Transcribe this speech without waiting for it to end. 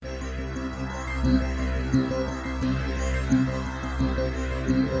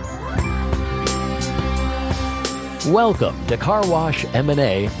Welcome to Car Wash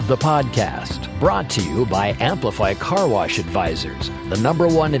M&A, the podcast, brought to you by Amplify Car Wash Advisors, the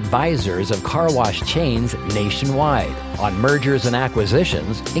 #1 advisors of car wash chains nationwide on mergers and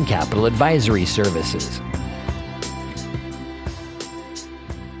acquisitions and capital advisory services.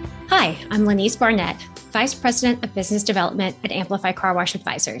 Hi, I'm Lenise Barnett, Vice President of Business Development at Amplify Car Wash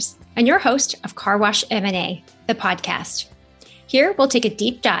Advisors, and your host of Car Wash M&A, the podcast. Here, we'll take a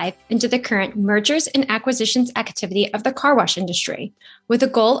deep dive into the current mergers and acquisitions activity of the car wash industry, with the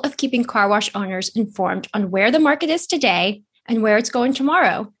goal of keeping car wash owners informed on where the market is today and where it's going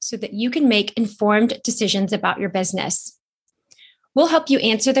tomorrow, so that you can make informed decisions about your business. We'll help you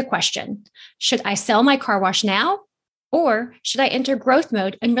answer the question, should I sell my car wash now? Or should I enter growth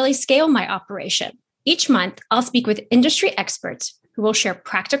mode and really scale my operation? Each month, I'll speak with industry experts who will share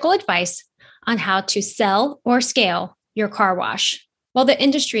practical advice on how to sell or scale your car wash. While the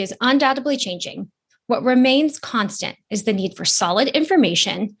industry is undoubtedly changing, what remains constant is the need for solid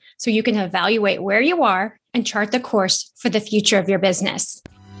information so you can evaluate where you are and chart the course for the future of your business.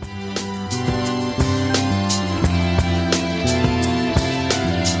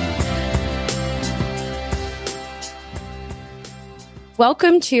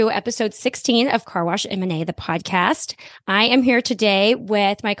 Welcome to episode 16 of Car Wash M&A, the podcast. I am here today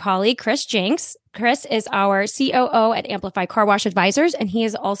with my colleague, Chris Jenks. Chris is our COO at Amplify Car Wash Advisors, and he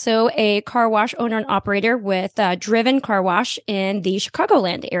is also a car wash owner and operator with Driven Car Wash in the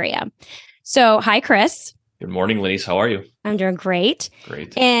Chicagoland area. So, hi, Chris. Good morning, Lenise. How are you? I'm doing great.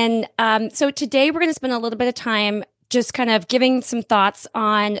 Great. And so today we're going to spend a little bit of time just kind of giving some thoughts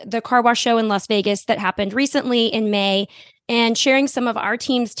on the car wash show in Las Vegas that happened recently in May, and sharing some of our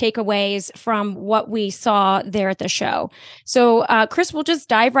team's takeaways from what we saw there at the show. So, Chris, we'll just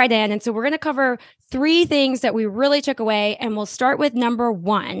dive right in. And so we're going to cover 3 things that we really took away. And we'll start with number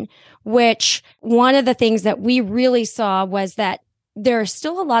 1, which one of the things that we really saw was that there are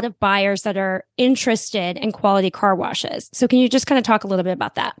still a lot of buyers that are interested in quality car washes. So can you just kind of talk a little bit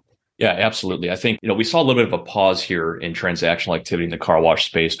about that? Yeah, absolutely. I think, we saw a little bit of a pause here in transactional activity in the car wash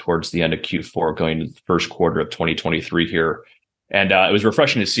space towards the end of Q4, going into the first quarter of 2023 here. And it was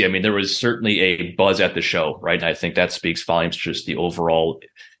refreshing to see. I mean, there was certainly a buzz at the show, right? And I think that speaks volumes to just the overall,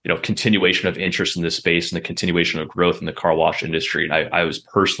 continuation of interest in this space and the continuation of growth in the car wash industry. And I was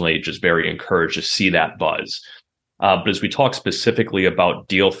personally just very encouraged to see that buzz. But as we talk specifically about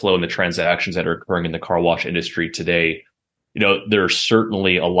deal flow and the transactions that are occurring in the car wash industry today, there's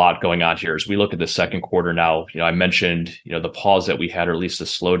certainly a lot going on here. As we look at the second quarter now, I mentioned, the pause that we had, or at least a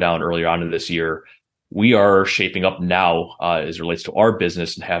slowdown earlier on in this year. We are shaping up now as it relates to our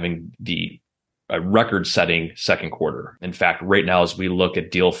business and having the record-setting second quarter. In fact, right now, as we look at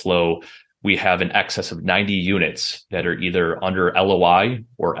deal flow, we have an excess of 90 units that are either under LOI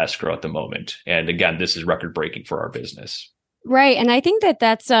or escrow at the moment. And again, this is record-breaking for our business. Right. And I think that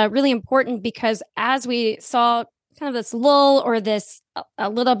that's really important, because as we saw kind of this lull, or this a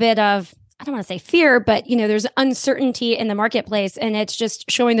little bit of, I don't want to say fear, but there's uncertainty in the marketplace, and it's just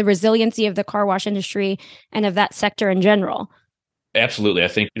showing the resiliency of the car wash industry and of that sector in general. Absolutely. I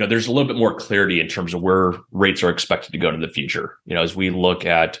think, there's a little bit more clarity in terms of where rates are expected to go in the future. As we look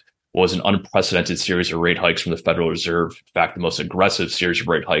at what was an unprecedented series of rate hikes from the Federal Reserve, in fact, the most aggressive series of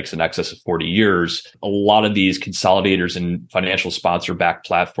rate hikes in excess of 40 years, a lot of these consolidators and financial sponsor-backed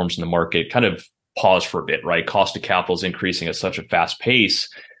platforms in the market kind of pause for a bit, right? Cost of capital is increasing at such a fast pace.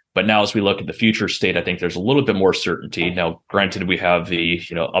 But now, as we look at the future state, I think there's a little bit more certainty. Now, granted, we have the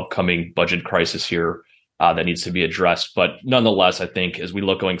upcoming budget crisis here that needs to be addressed. But nonetheless, I think as we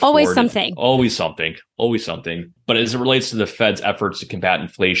look going forward, always something. But as it relates to the Fed's efforts to combat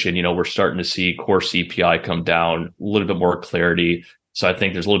inflation, we're starting to see core CPI come down, a little bit more clarity. So I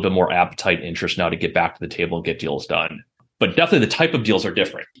think there's a little bit more appetite and interest now to get back to the table and get deals done. But definitely the type of deals are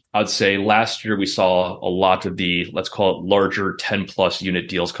different. I'd say last year we saw a lot of the, let's call it larger 10 plus unit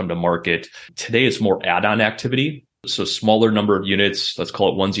deals come to market. Today it's more add-on activity. So smaller number of units, let's call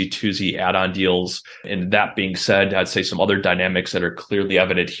it onesie, twosie add-on deals. And that being said, I'd say some other dynamics that are clearly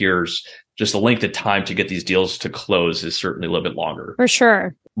evident here is just the length of time to get these deals to close is certainly a little bit longer. For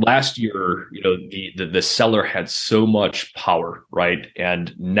sure. Last year, the seller had so much power, right?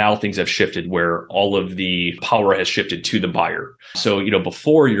 And now things have shifted where all of the power has shifted to the buyer. So,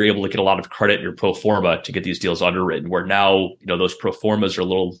 before you're able to get a lot of credit in your pro forma to get these deals underwritten, where now, those pro formas are a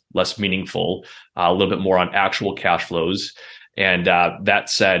little less meaningful, a little bit more on actual cash flows. And that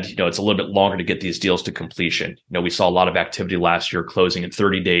said, it's a little bit longer to get these deals to completion. We saw a lot of activity last year closing in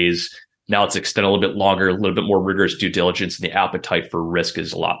 30 days. Now it's extended a little bit longer, a little bit more rigorous due diligence, and the appetite for risk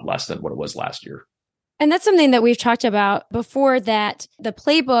is a lot less than what it was last year. And that's something that we've talked about before, that the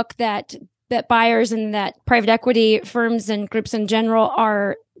playbook that buyers and that private equity firms and groups in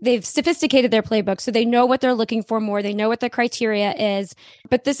general they've sophisticated their playbook. So they know what they're looking for more. They know what the criteria is.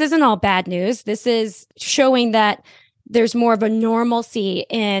 But this isn't all bad news. This is showing that there's more of a normalcy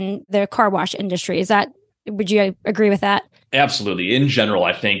in the car wash industry. Would you agree with that? Absolutely. In general,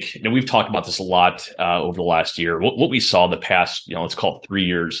 I think, we've talked about this a lot over the last year. What we saw the past, let's call it 3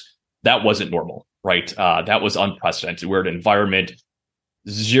 years, that wasn't normal, right? That was unprecedented. We're in an environment,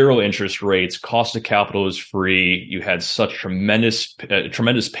 zero interest rates, cost of capital is free. You had such tremendous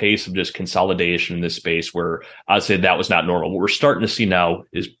pace of just consolidation in this space where I'd say that was not normal. What we're starting to see now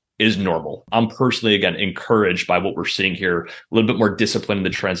is normal. I'm personally, again, encouraged by what we're seeing here, a little bit more discipline in the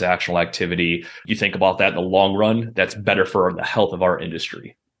transactional activity. You think about that in the long run, that's better for the health of our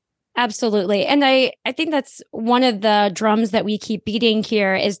industry. Absolutely. And I think that's one of the drums that we keep beating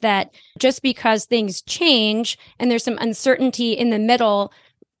here, is that just because things change and there's some uncertainty in the middle,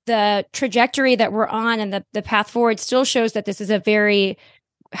 the trajectory that we're on and the path forward still shows that this is a very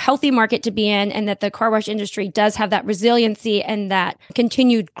healthy market to be in, and that the car wash industry does have that resiliency and that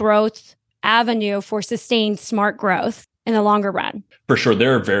continued growth avenue for sustained smart growth in the longer run. For sure.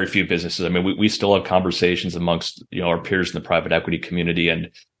 There are very few businesses. We still have conversations amongst our peers in the private equity community, and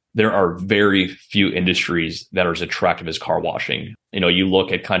there are very few industries that are as attractive as car washing. You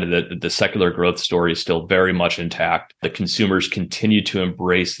look at kind of the secular growth story is still very much intact. The consumers continue to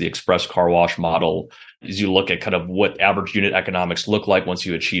embrace the express car wash model. As you look at kind of what average unit economics look like once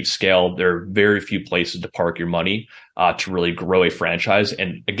you achieve scale, there are very few places to park your money to really grow a franchise.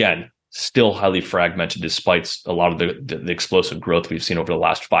 And again, still highly fragmented despite a lot of the explosive growth we've seen over the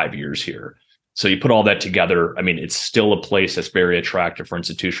last 5 years here. So you put all that together, it's still a place that's very attractive for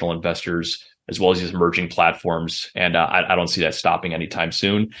institutional investors as well as these emerging platforms. And I don't see that stopping anytime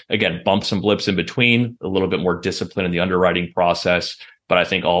soon. Again, bumps and blips in between, a little bit more discipline in the underwriting process. But I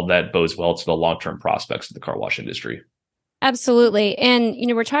think all of that bodes well to the long-term prospects of the car wash industry. Absolutely. And,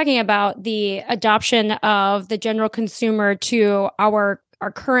 we're talking about the adoption of the general consumer to our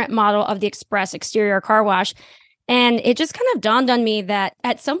current model of the express exterior car wash. And it just kind of dawned on me that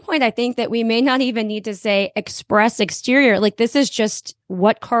at some point, I think that we may not even need to say express exterior. Like, this is just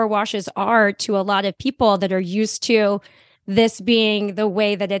what car washes are to a lot of people that are used to this being the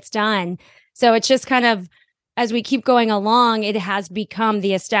way that it's done. So it's just kind of, as we keep going along, it has become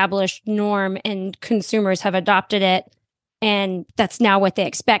the established norm and consumers have adopted it. And that's now what they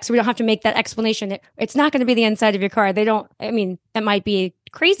expect. So we don't have to make that explanation. It's not going to be the inside of your car. That might be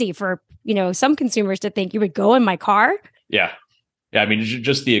crazy for some consumers to think you would go in my car. Yeah.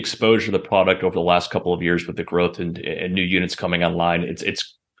 Just the exposure to the product over the last couple of years with the growth and new units coming online,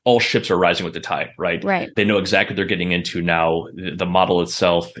 it's all ships are rising with the tide, right? Right. They know exactly what they're getting into now. The model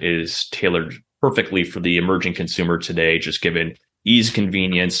itself is tailored perfectly for the emerging consumer today, just given ease,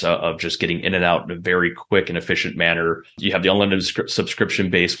 convenience of just getting in and out in a very quick and efficient manner. You have the unlimited subscription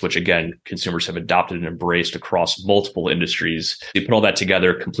base, which again, consumers have adopted and embraced across multiple industries. You put all that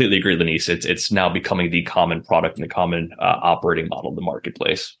together, completely agree, Lenise. It's now becoming the common product and the common operating model in the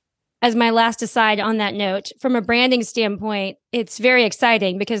marketplace. As my last aside on that note, from a branding standpoint, it's very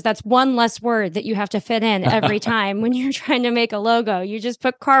exciting because that's one less word that you have to fit in every time when you're trying to make a logo. You just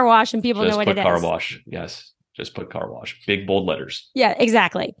put car wash and people know what it is. Just put car wash. Yes. Just put car wash, big, bold letters. Yeah,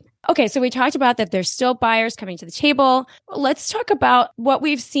 exactly. Okay, so we talked about that there's still buyers coming to the table. Let's talk about what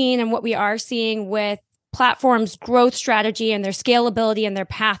we've seen and what we are seeing with platforms' growth strategy and their scalability and their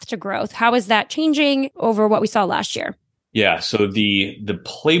path to growth. How is that changing over what we saw last year? Yeah, so the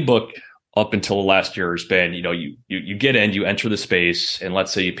playbook up until last year has been, you get in, you enter the space, and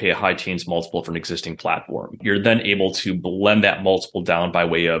let's say you pay a high teens multiple for an existing platform. You're then able to blend that multiple down by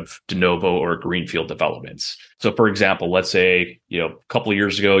way of de novo or greenfield developments. So for example, let's say, a couple of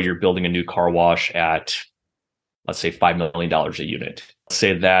years ago, you're building a new car wash at, let's say $5 million a unit. Let's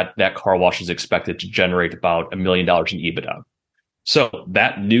say that car wash is expected to generate about $1 million in EBITDA. So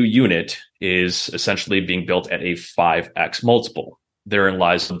that new unit is essentially being built at a 5x multiple. Therein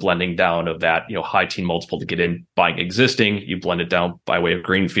lies the blending down of that, high teen multiple to get in buying existing. You blend it down by way of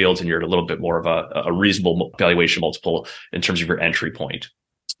greenfields, and you're at a little bit more of a reasonable valuation multiple in terms of your entry point.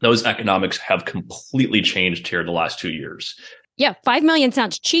 Those economics have completely changed here in the last 2 years. Yeah, $5 million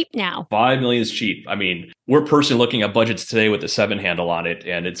sounds cheap now. $5 million is cheap. We're personally looking at budgets today with a 7 handle on it,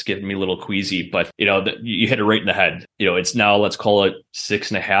 and it's getting me a little queasy. But you hit it right in the head. It's now, let's call it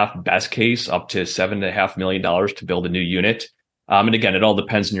 6.5 best case, up to $7.5 million to build a new unit. And again, it all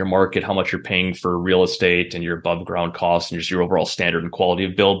depends on your market, how much you're paying for real estate and your above ground costs and just your overall standard and quality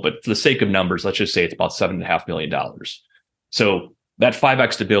of build. But for the sake of numbers, let's just say it's about $7.5 million. So that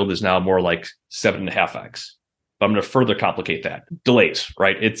 5x to build is now more like 7.5x. But I'm going to further complicate that. Delays,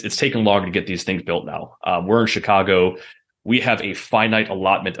 right? It's taking longer to get these things built now. We're in Chicago. We have a finite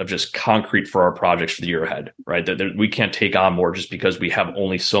allotment of just concrete for our projects for the year ahead, right? That we can't take on more just because we have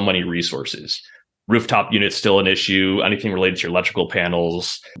only so many resources. Rooftop units still an issue. Anything related to your electrical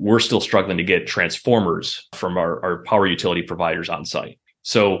panels, we're still struggling to get transformers from our power utility providers on site.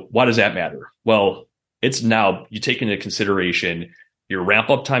 So why does that matter? Well, it's now you take into consideration your ramp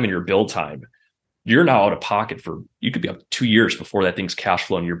up time and your build time. You're now out of pocket you could be up to 2 years before that thing's cash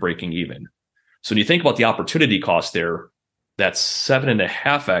flow and you're breaking even. So when you think about the opportunity cost there, that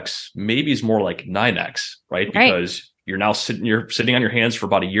 7.5x maybe is more like 9x, right? Because you're sitting on your hands for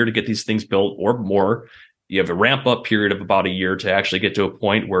about a year to get these things built or more. You have a ramp up period of about a year to actually get to a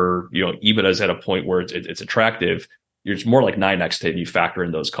point where, EBITDA is at a point where it's attractive. It's more like 9x to you factor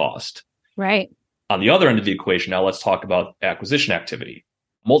in those costs. Right. On the other end of the equation, now let's talk about acquisition activity.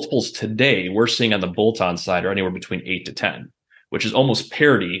 Multiples today we're seeing on the bolt-on side are anywhere between 8 to 10, which is almost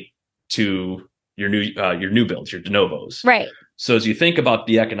parity to your new builds, your de novos. Right. So as you think about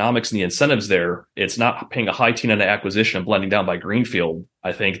the economics and the incentives there, it's not paying a high teen on an acquisition and blending down by greenfield.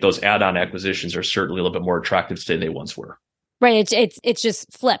 I think those add-on acquisitions are certainly a little bit more attractive today than they once were. Right. It's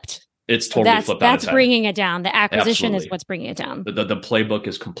just flipped. It's totally flipped. That's bringing it down. The acquisition Absolutely. is what's bringing it down. The playbook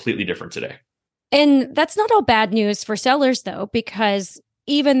is completely different today. And that's not all bad news for sellers, though, because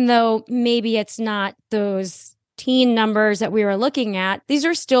even though maybe it's not those teen numbers that we were looking at, these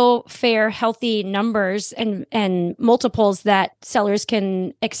are still fair, healthy numbers and multiples that sellers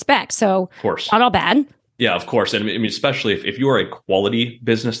can expect. So, of course, not all bad. Yeah, of course. And I mean, especially if you are a quality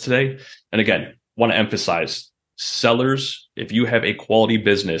business today, and again, want to emphasize sellers, if you have a quality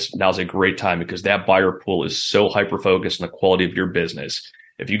business, now's a great time because that buyer pool is so hyper-focused on the quality of your business.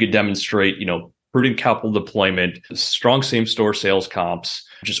 If you could demonstrate, prudent capital deployment, strong same-store sales comps,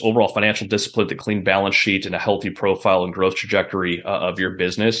 just overall financial discipline, the clean balance sheet, and a healthy profile and growth trajectory of your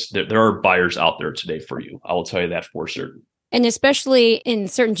business, there are buyers out there today for you. I will tell you that for certain. And especially in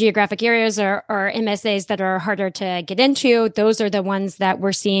certain geographic areas or MSAs that are harder to get into, those are the ones that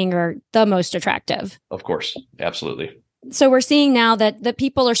we're seeing are the most attractive. Of course. Absolutely. So we're seeing now that the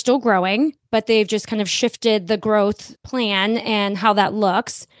people are still growing, but they've just kind of shifted the growth plan and how that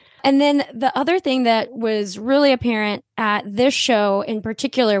looks. And then the other thing that was really apparent at this show in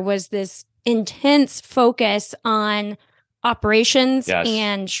particular was this intense focus on operations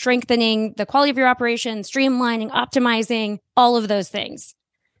and strengthening the quality of your operations, streamlining, optimizing, all of those things.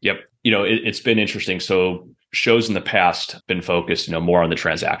 Yep. It's been interesting. So shows in the past have been focused, more on the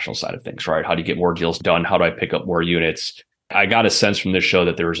transactional side of things, right? How do you get more deals done? How do I pick up more units? I got a sense from this show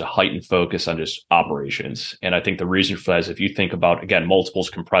that there was a heightened focus on just operations. And I think the reason for that is if you think about, again, multiples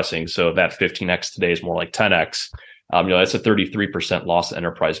compressing, so that 15x today is more like 10x, that's a 33% loss in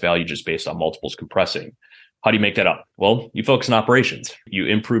enterprise value just based on multiples compressing. How do you make that up? Well, you focus on operations. You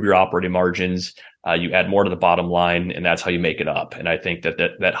improve your operating margins, you add more to the bottom line, and that's how you make it up. And I think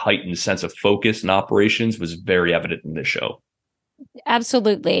that heightened sense of focus and operations was very evident in this show.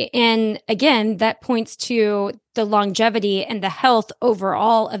 Absolutely. And again, that points to the longevity and the health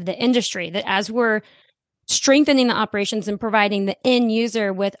overall of the industry, that as we're strengthening the operations and providing the end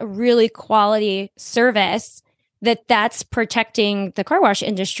user with a really quality service, that's protecting the car wash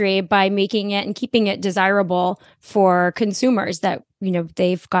industry by making it and keeping it desirable for consumers, that,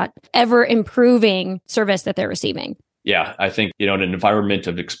 they've got ever improving service that they're receiving. Yeah, I think, in an environment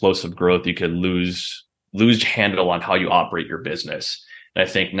of explosive growth, you could lose handle on how you operate your business. And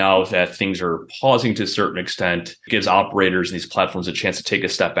I think now that things are pausing to a certain extent, it gives operators and these platforms a chance to take a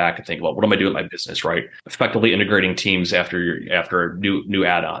step back and think, well, what am I doing with my business, right? Effectively integrating teams after new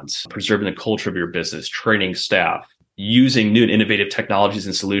add-ons, preserving the culture of your business, training staff, using new and innovative technologies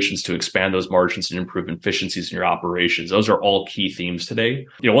and solutions to expand those margins and improve efficiencies in your operations. Those are all key themes today.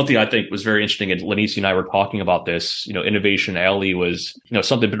 One thing I think was very interesting, and Lenise and I were talking about this, Innovation Alley was,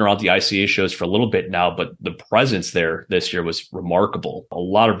 something been around the ICA shows for a little bit now, but the presence there this year was remarkable. A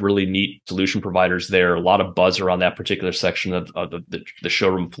lot of really neat solution providers there, a lot of buzz around that particular section of the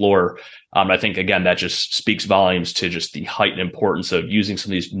showroom floor. I think, again, that just speaks volumes to just the heightened importance of using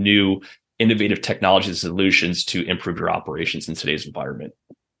some of these new innovative technologies and solutions to improve your operations in today's environment.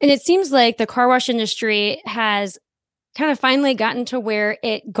 And it seems like the car wash industry has kind of finally gotten to where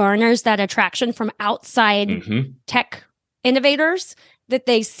it garners that attraction from outside tech innovators, that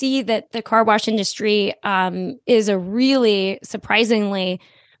they see that the car wash industry is a really surprisingly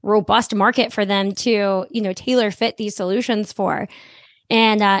robust market for them to, tailor fit these solutions for.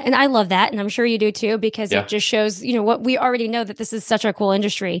 And I love that. And I'm sure you do too, because it just shows, what we already know, that this is such a cool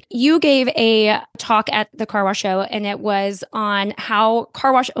industry. You gave a talk at the Car Wash Show, and it was on how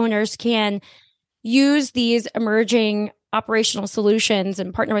car wash owners can use these emerging operational solutions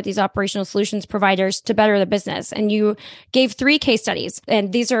and partner with these operational solutions providers to better the business. And you gave 3 case studies,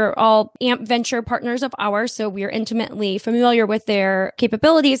 and these are all AMP Venture partners of ours. So we are intimately familiar with their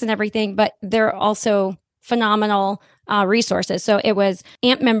capabilities and everything, but they're also phenomenal resources. So it was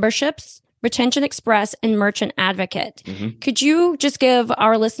AMP Memberships, Retention Express, and Merchant Advocate. Mm-hmm. Could you just give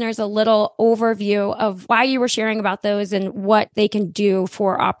our listeners a little overview of why you were sharing about those and what they can do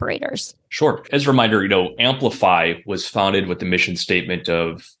for operators? Sure. As a reminder, Amplify was founded with the mission statement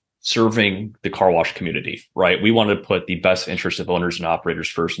of serving the car wash community, right? We wanted to put the best interest of owners and operators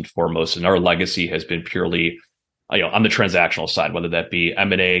first and foremost. And our legacy has been purely on the transactional side, whether that be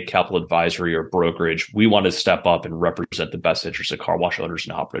M&A, capital advisory, or brokerage. We want to step up and represent the best interests of car wash owners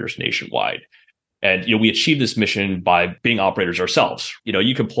and operators nationwide. And, we achieve this mission by being operators ourselves.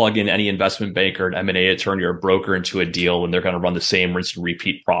 You can plug in any investment banker, an M&A attorney, or a broker into a deal, and they're going to run the same rinse and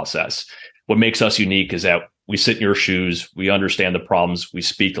repeat process. What makes us unique is that we sit in your shoes, we understand the problems, we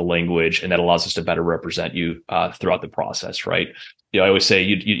speak the language, and that allows us to better represent you throughout the process, right? I always say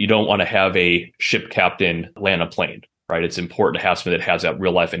you don't want to have a ship captain land a plane, right? It's important to have someone that has that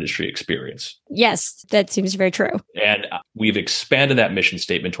real life industry experience. Yes, that seems very true. And we've expanded that mission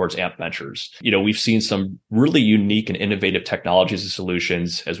statement towards AMP Ventures. We've seen some really unique and innovative technologies and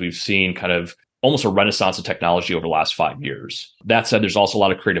solutions, as we've seen kind of almost a renaissance of technology over the last 5 years. That said, there's also a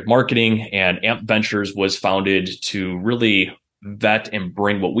lot of creative marketing, and AMP Ventures was founded to really vet and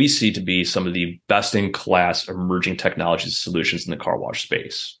bring what we see to be some of the best in class emerging technologies and solutions in the car wash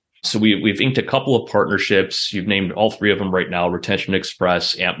space. So we've inked a couple of partnerships. You've named all 3 of them right now: Retention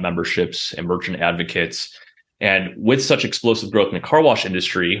Express, AMP Memberships, and Merchant Advocates. And with such explosive growth in the car wash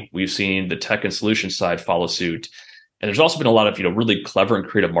industry, we've seen the tech and solution side follow suit. And there's also been a lot of really clever and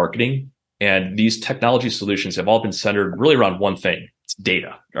creative marketing. And these technology solutions have all been centered really around one thing. It's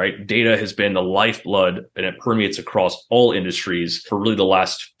data, right? Data has been the lifeblood, and it permeates across all industries for really the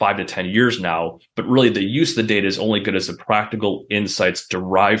last 5 to 10 years now. But really the use of the data is only good as the practical insights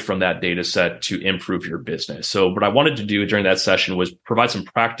derived from that data set to improve your business. So what I wanted to do during that session was provide some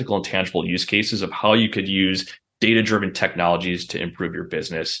practical and tangible use cases of how you could use data-driven technologies to improve your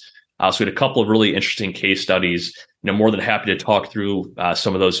business. So we had a couple of really interesting case studies. More than happy to talk through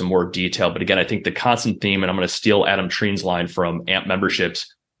some of those in more detail. But again, I think the constant theme, and I'm going to steal Adam Treen's line from AMP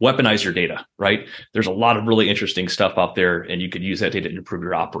Memberships, weaponize your data, right? There's a lot of really interesting stuff out there, and you could use that data to improve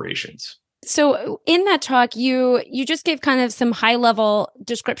your operations. So in that talk, you just gave kind of some high level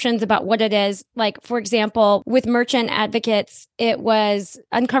descriptions about what it is. Like, for example, with Merchant Advocates, it was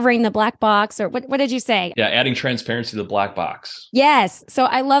uncovering the black box, or what did you say? Yeah, adding transparency to the black box. Yes. So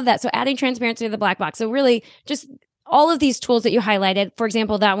I love that. So adding transparency to the black box. So really just all of these tools that you highlighted, for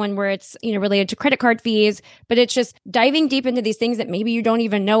example, that one where it's, related to credit card fees, but it's just diving deep into these things that maybe you don't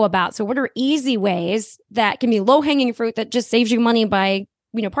even know about. So what are easy ways that can be low hanging fruit that just saves you money by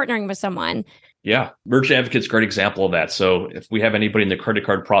partnering with someone? Yeah. Merchant Advocate's a great example of that. So if we have anybody in the credit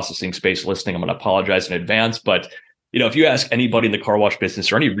card processing space listening, I'm going to apologize in advance. But, if you ask anybody in the car wash business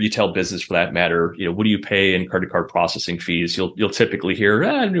or any retail business for that matter, what do you pay in credit card processing fees? You'll typically hear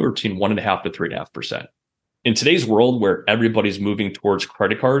anywhere between 1.5% to 3.5%. In today's world where everybody's moving towards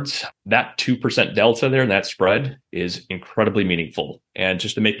credit cards, that 2% delta there and that spread is incredibly meaningful. And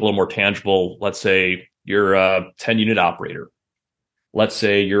just to make it a little more tangible, let's say you're a 10-unit operator. Let's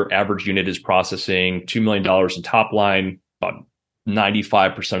say your average unit is processing $2 million in top line. About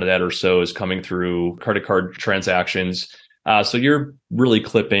 95% of that or so is coming through credit card transactions. So you're really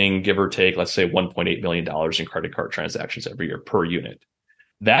clipping, give or take, let's say $1.8 million in credit card transactions every year per unit.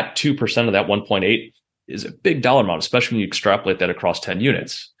 That 2% of that 1.8 is a big dollar amount, especially when you extrapolate that across 10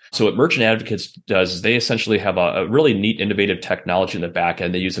 units. So what Merchant Advocates does is they essentially have a really neat, innovative technology in the back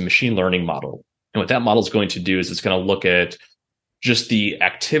end. They use a machine learning model. And what that model is going to do is it's going to look at just the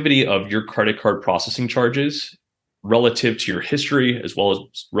activity of your credit card processing charges relative to your history, as well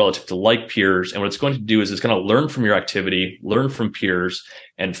as relative to like peers. And what it's going to do is it's going to learn from your activity, learn from peers,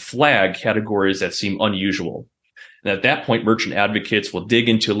 and flag categories that seem unusual. And at that point, Merchant Advocates will dig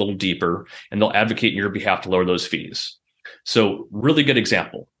into a little deeper, and they'll advocate on your behalf to lower those fees. So really good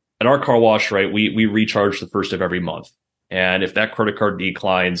example. At our car wash, right, we recharge the first of every month. And if that credit card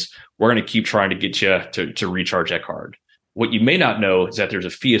declines, we're going to keep trying to get you to recharge that card. What you may not know is that there's a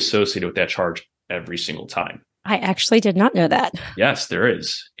fee associated with that charge every single time. I actually did not know that. Yes, there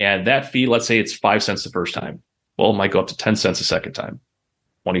is. And that fee, let's say it's 5 cents the first time. Well, it might go up to 10 cents the second time.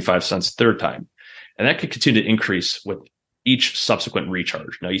 25 cents third time. And that could continue to increase with each subsequent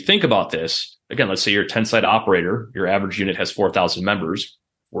recharge. Now you think about this, again, let's say you're a 10-site operator, your average unit has 4,000 members,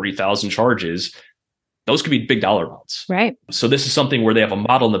 40,000 charges. Those could be big dollar amounts. Right. So this is something where they have a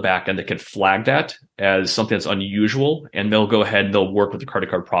model in the back end that can flag that as something that's unusual. And they'll go ahead and they'll work with the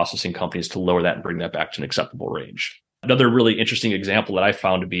credit card processing companies to lower that and bring that back to an acceptable range. Another really interesting example that I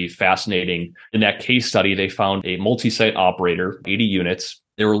found to be fascinating, in that case study, they found a multi-site operator, 80 units.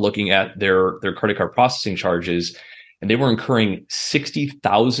 They were looking at their credit card processing charges, and they were incurring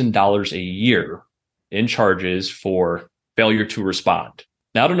 $60,000 a year in charges for failure to respond.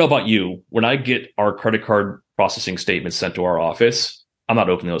 Now, I don't know about you. When I get our credit card processing statements sent to our office, I'm not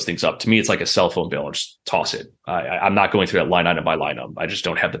opening those things up. To me, it's like a cell phone bill. I just toss it. I'm not going through that line item by line item. I just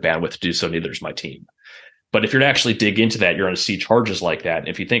don't have the bandwidth to do so. Neither is my team. But if you're to actually dig into that, you're going to see charges like that. And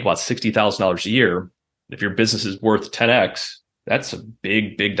if you think about $60,000 a year, if your business is worth 10x, that's a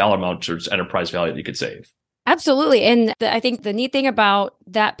big, big dollar amount towards enterprise value that you could save. Absolutely. And I think the neat thing about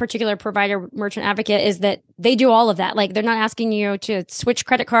that particular provider, Merchant Advocate, is that they do all of that. Like, they're not asking you to switch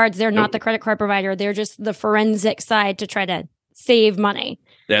credit cards. They're not the credit card provider. They're just the forensic side to try to save money.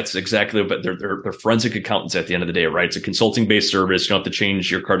 That's exactly, but they're forensic accountants at the end of the day, right? It's a consulting-based service. You don't have to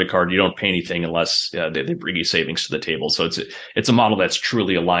change your credit card. You don't pay anything unless they bring you savings to the table. So it's a model that's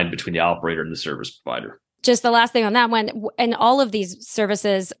truly aligned between the operator and the service provider. Just the last thing on that one, and all of these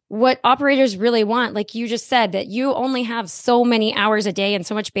services, what operators really want, like you just said, that you only have so many hours a day and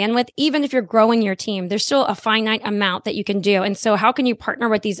so much bandwidth. Even if you're growing your team, there's still a finite amount that you can do. And so how can you partner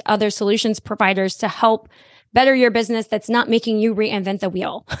with these other solutions providers to help better your business that's not making you reinvent the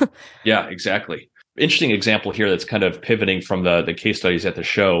wheel? Yeah, exactly. Interesting example here that's kind of pivoting from the case studies at the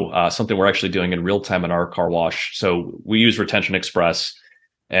show, something we're actually doing in real time in our car wash. So we use Retention Express.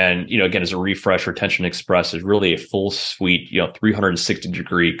 And, again, as a refresh, Retention Express is really a full suite,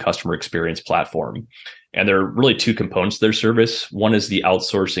 360-degree customer experience platform. And there are really two components to their service. One is the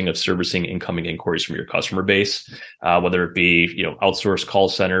outsourcing of servicing incoming inquiries from your customer base, whether it be, outsourced call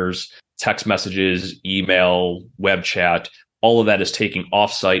centers, text messages, email, web chat. All of that is taking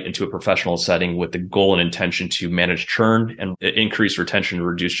offsite into a professional setting with the goal and intention to manage churn and increase retention and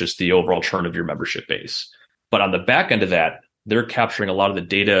reduce just the overall churn of your membership base. But on the back end of that, they're capturing a lot of the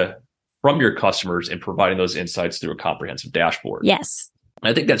data from your customers and providing those insights through a comprehensive dashboard. Yes. And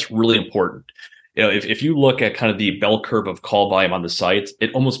I think that's really important. If you look at kind of the bell curve of call volume on the site,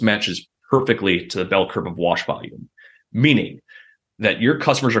 it almost matches perfectly to the bell curve of wash volume, meaning that your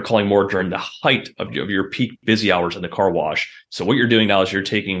customers are calling more during the height of your peak busy hours in the car wash. So what you're doing now is you're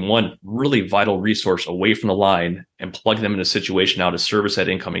taking one really vital resource away from the line and plugging them in a situation now to service that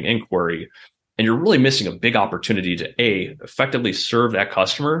incoming inquiry. And you're really missing a big opportunity to A, effectively serve that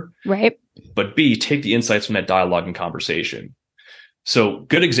customer, right? But B, take the insights from that dialogue and conversation. So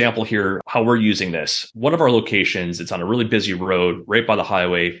good example here, how we're using this. One of our locations, it's on a really busy road, right by the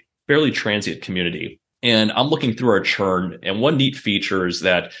highway, fairly transient community. And I'm looking through our churn. And one neat feature is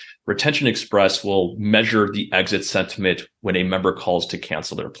that Retention Express will measure the exit sentiment when a member calls to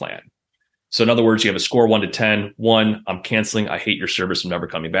cancel their plan. So in other words, you have a score 1 to 10. 1, I'm canceling. I hate your service. I'm never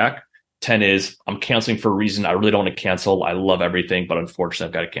coming back. 10 is, I'm canceling for a reason. I really don't want to cancel. I love everything, but unfortunately,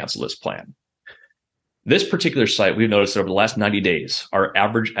 I've got to cancel this plan. This particular site, we've noticed that over the last 90 days, our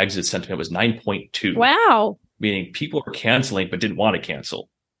average exit sentiment was 9.2. Wow. Meaning people were canceling, but didn't want to cancel.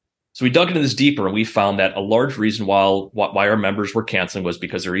 So we dug into this deeper and we found that a large reason why our members were canceling was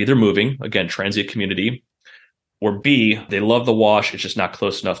because they're either moving, again, transient community, or B, they love the wash. It's just not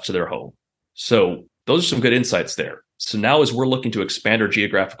close enough to their home. So those are some good insights there. So now as we're looking to expand our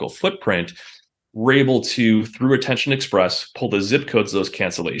geographical footprint, we're able to, through Retention Express, pull the zip codes of those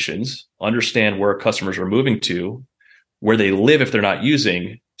cancellations, understand where our customers are moving to, where they live if they're not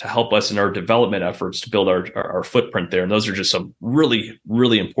using, to help us in our development efforts to build our footprint there. And those are just some really,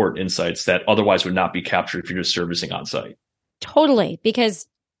 really important insights that otherwise would not be captured if you're just servicing on site. Totally. Because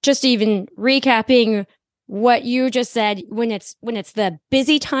just even recapping what you just said, when it's the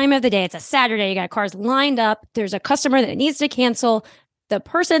busy time of the day, it's a Saturday, you got cars lined up, there's a customer that needs to cancel, the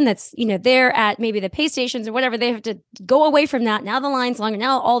person that's, there at maybe the pay stations or whatever, they have to go away from that. Now the line's longer.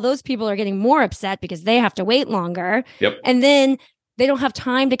 Now all those people are getting more upset because they have to wait longer. Yep. And then they don't have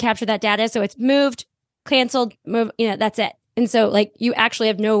time to capture that data. So it's moved, canceled, that's it. And so you actually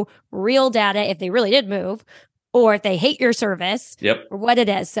have no real data if they really did move, or if they hate your service, yep, or what it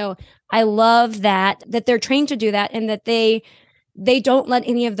is. So I love that they're trained to do that, and that they don't let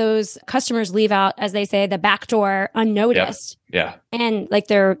any of those customers leave out, as they say, the back door unnoticed. Yeah. And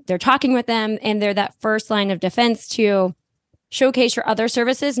they're talking with them, and they're that first line of defense to showcase your other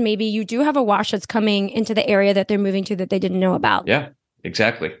services. Maybe you do have a wash that's coming into the area that they're moving to that they didn't know about. Yeah.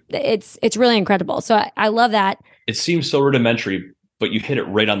 Exactly. It's really incredible. So I love that. It seems so rudimentary, but you hit it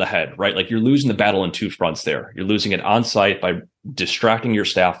right on the head, right? Like you're losing the battle in two fronts there. You're losing it on site by distracting your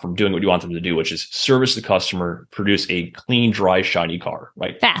staff from doing what you want them to do, which is service the customer, produce a clean, dry, shiny car,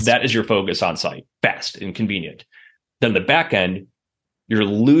 right? Fast. That is your focus on site, fast and convenient. Then the back end, you're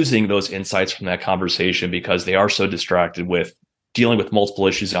losing those insights from that conversation because they are so distracted with dealing with multiple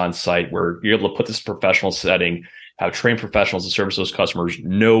issues on site, where you're able to put this professional setting, have trained professionals to service those customers,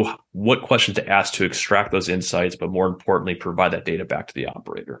 know what questions to ask to extract those insights, but more importantly, provide that data back to the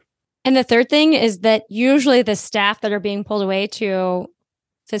operator. And the third thing is that usually the staff that are being pulled away to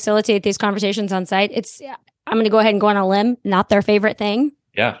facilitate these conversations on site, I'm going to go ahead and go on a limb, not their favorite thing.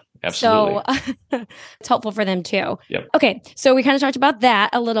 Yeah, absolutely. So it's helpful for them too. Yep. Okay. So we kind of talked about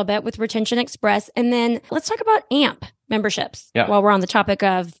that a little bit with Retention Express. And then let's talk about AMP memberships while we're on the topic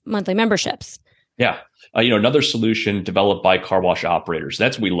of monthly memberships. Yeah. Another solution developed by car wash operators.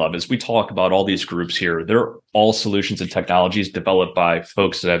 That's what we love is we talk about all these groups here. They're all solutions and technologies developed by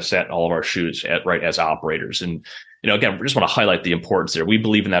folks that have sat in all of our shoes as operators. And, again, we just want to highlight the importance there. We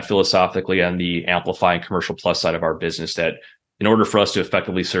believe in that philosophically on the Amplify and Commercial Plus side of our business, that in order for us to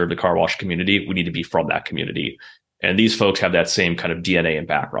effectively serve the car wash community, we need to be from that community. And these folks have that same kind of DNA and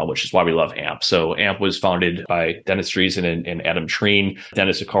background, which is why we love AMP. So AMP was founded by Dennis Driesen and Adam Treen.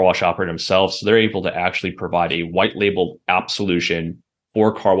 Dennis is a car wash operator himself. So they're able to actually provide a white label app solution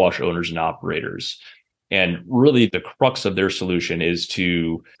for car wash owners and operators. And really the crux of their solution is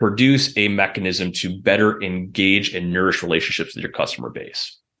to produce a mechanism to better engage and nourish relationships with your customer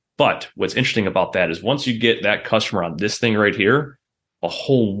base. But what's interesting about that is once you get that customer on this thing right here, a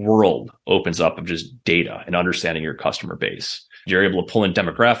whole world opens up of just data and understanding your customer base. You're able to pull in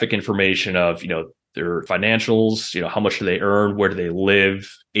demographic information of, their financials, how much do they earn, where do they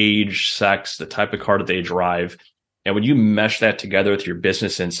live, age, sex, the type of car that they drive. And when you mesh that together with your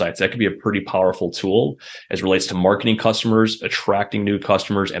business insights, that could be a pretty powerful tool as it relates to marketing customers, attracting new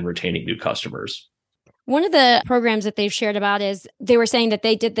customers, and retaining new customers. One of the programs that they've shared about is they were saying that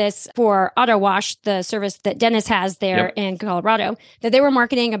they did this for Auto Wash, the service that Dennis has there in Colorado, that they were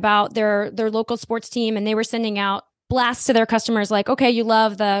marketing about their local sports team, and they were sending out blasts to their customers like, okay, you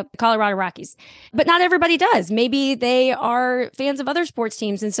love the Colorado Rockies, but not everybody does. Maybe they are fans of other sports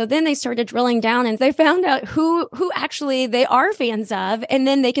teams. And so then they started drilling down and they found out who actually they are fans of. And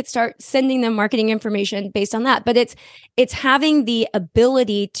then they could start sending them marketing information based on that. But it's having the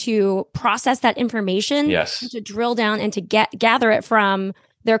ability to process that information, to drill down and to gather it from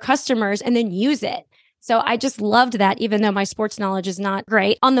their customers and then use it. So I just loved that, even though my sports knowledge is not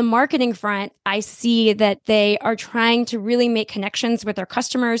great. On the marketing front, I see that they are trying to really make connections with their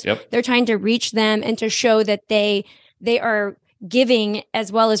customers. They're trying to reach them and to show that they are giving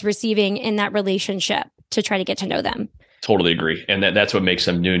as well as receiving in that relationship to try to get to know them. Totally agree. And that's what makes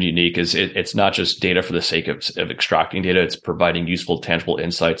them new and unique is it's not just data for the sake of extracting data. It's providing useful, tangible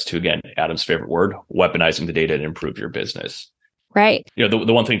insights to, again, Adam's favorite word, weaponizing the data to improve your business. Right. The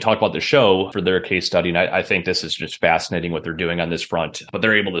one thing talked about the show for their case study, and I think this is just fascinating what they're doing on this front, but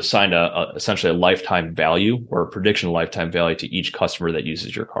they're able to assign essentially a lifetime value or a prediction of lifetime value to each customer that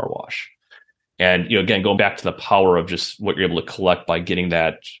uses your car wash. And, again, going back to the power of just what you're able to collect by getting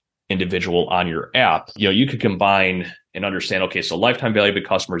that individual on your app, you could combine and understand, okay, so lifetime value of a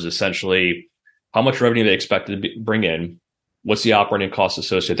customer is essentially how much revenue they expect to bring in, what's the operating costs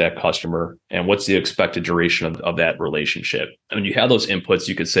associated with that customer, and what's the expected duration of that relationship. And when you have those inputs,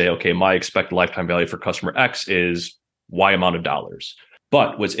 you could say, okay, my expected lifetime value for customer X is Y amount of dollars.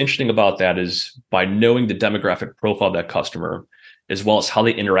 But what's interesting about that is by knowing the demographic profile of that customer, as well as how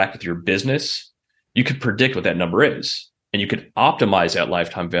they interact with your business, you could predict what that number is. And you could optimize that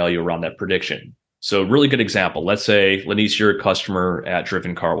lifetime value around that prediction. So really good example. Let's say, Lenise, you're a customer at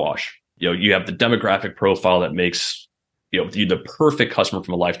Driven Car Wash. You have the demographic profile that makes you the perfect customer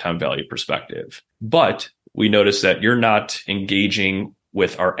from a lifetime value perspective. But we notice that you're not engaging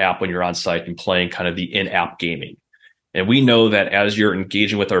with our app when you're on site and playing kind of the in-app gaming. And we know that as you're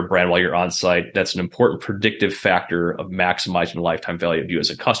engaging with our brand while you're on site, that's an important predictive factor of maximizing the lifetime value of you as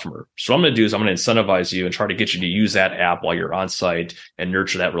a customer. So what I'm going to do is I'm going to incentivize you and try to get you to use that app while you're on site and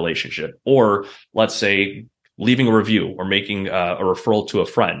nurture that relationship. Or let's say leaving a review or making a referral to a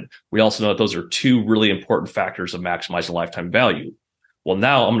friend. We also know that those are two really important factors of maximizing lifetime value. Well,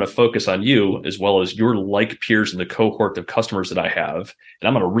 now I'm going to focus on you as well as your like peers in the cohort of customers that I have. And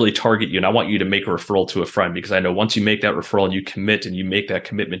I'm going to really target you. And I want you to make a referral to a friend, because I know once you make that referral and you commit and you make that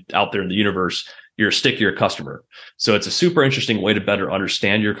commitment out there in the universe, you're a stickier customer. So it's a super interesting way to better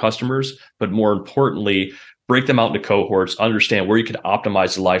understand your customers, but more importantly, break them out into cohorts, understand where you can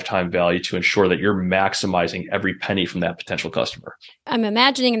optimize the lifetime value to ensure that you're maximizing every penny from that potential customer. I'm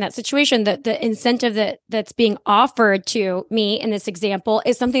imagining in that situation that the incentive that's being offered to me in this example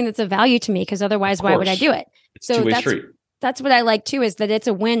is something that's of value to me, because otherwise, why would I do it? It's a two-way street. That's what I like too, is that it's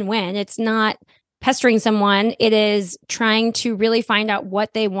a win-win. It's not pestering someone. It is trying to really find out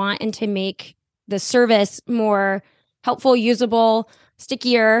what they want and to make the service more helpful, usable,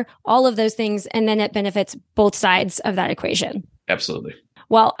 stickier, all of those things. And then it benefits both sides of that equation. Absolutely.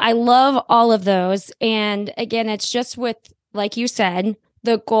 Well, I love all of those. And again, it's just with, like you said,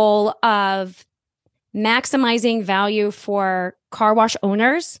 the goal of maximizing value for car wash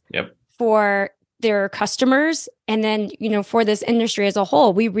owners, for their customers, and then, for this industry as a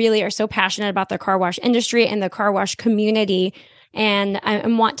whole. We really are so passionate about the car wash industry and the car wash community. And I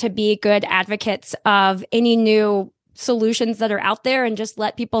want to be good advocates of any new solutions that are out there and just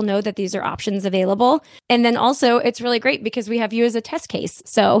let people know that these are options available. And then also it's really great because we have you as a test case.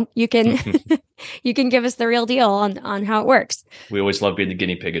 So you can you can give us the real deal on how it works. We always love being the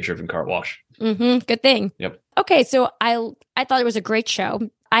guinea pig at Driven Car Wash. Good thing. Yep. Okay. So I thought it was a great show.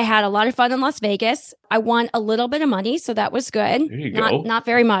 I had a lot of fun in Las Vegas. I won a little bit of money, so that was good. There you go. Not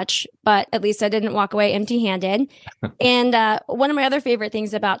very much, but at least I didn't walk away empty-handed. And one of my other favorite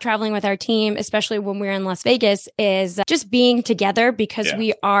things about traveling with our team, especially when we're in Las Vegas, is just being together, because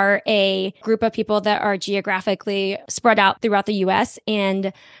we are a group of people that are geographically spread out throughout the U.S.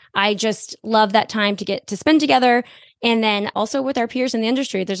 And I just love that time to get to spend together. And then also with our peers in the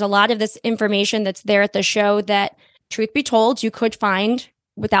industry, there's a lot of this information that's there at the show that, truth be told, you could find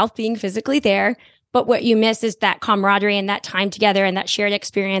without being physically there. But what you miss is that camaraderie and that time together and that shared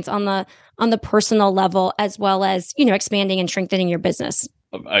experience on the personal level, as well as, expanding and strengthening your business.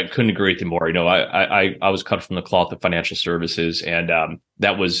 I couldn't agree with you more. I was cut from the cloth of financial services, and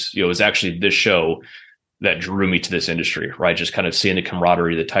that was, it was actually this show that drew me to this industry, right? Just kind of seeing the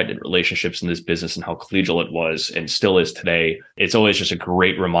camaraderie, the tight-knit relationships in this business and how collegial it was and still is today. It's always just a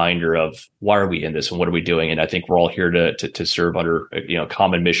great reminder of why are we in this and what are we doing? And I think we're all here to serve under a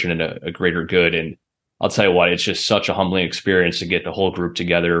common mission and a greater good. And I'll tell you what, it's just such a humbling experience to get the whole group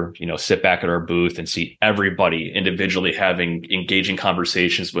together, sit back at our booth and see everybody individually having engaging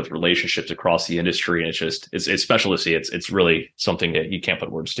conversations with relationships across the industry. And it's special to see. It's really something that you can't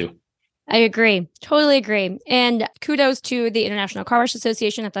put words to. I agree. Totally agree. And kudos to the International Car Wash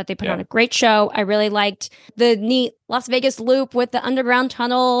Association. I thought they put on a great show. I really liked the neat Las Vegas loop with the underground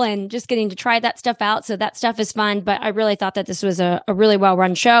tunnel and just getting to try that stuff out. So that stuff is fun. But I really thought that this was a really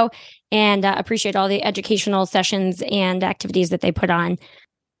well-run show, and appreciate all the educational sessions and activities that they put on.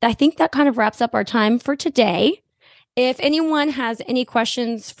 I think that kind of wraps up our time for today. If anyone has any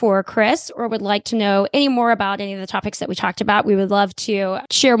questions for Chris or would like to know any more about any of the topics that we talked about, we would love to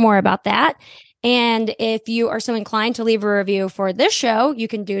share more about that. And if you are so inclined to leave a review for this show, you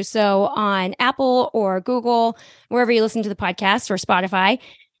can do so on Apple or Google, wherever you listen to the podcast, or Spotify.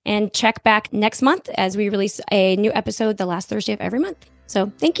 And check back next month as we release a new episode the last Thursday of every month. So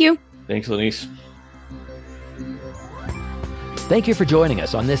thank you. Thanks, Lenise. Thank you for joining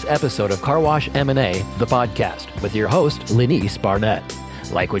us on this episode of Car Wash M&A, the podcast, with your host, Lenise Barnett.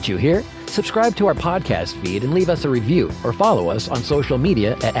 Like what you hear? Subscribe to our podcast feed and leave us a review, or follow us on social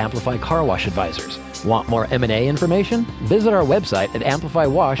media at Amplify Car Wash Advisors. Want more M&A information? Visit our website at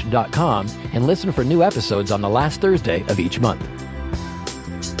amplifywash.com and listen for new episodes on the last Thursday of each month.